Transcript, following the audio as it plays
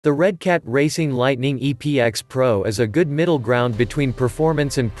The redcat Racing Lightning EPX Pro is a good middle ground between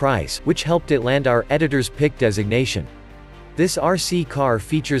performance and price, which helped it land our editor's pick designation. This RC car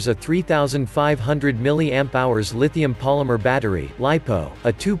features a 3500 mAh lithium polymer battery, LiPo,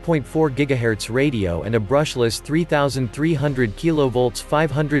 a 2.4 GHz radio and a brushless 3300 kV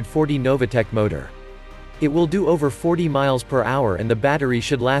 540 Novatec motor. It will do over 40 miles per hour and the battery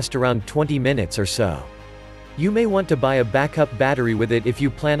should last around 20 minutes or so. You may want to buy a backup battery with it if you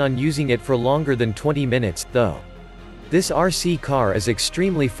plan on using it for longer than 20 minutes, though. This RC car is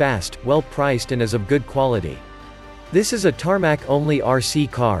extremely fast, well priced and is of good quality. This is a tarmac-only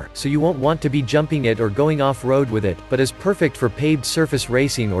RC car, so you won't want to be jumping it or going off-road with it, but is perfect for paved surface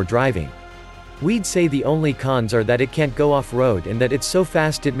racing or driving. We'd say the only cons are that it can't go off-road and that it's so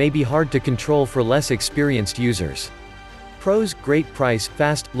fast it may be hard to control for less experienced users. Pros: great price,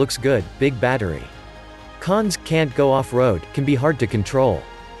 fast, looks good, big battery. Cons: can't go off-road, can be hard to control.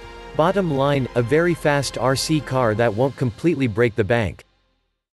 Bottom line, a very fast RC car that won't completely break the bank.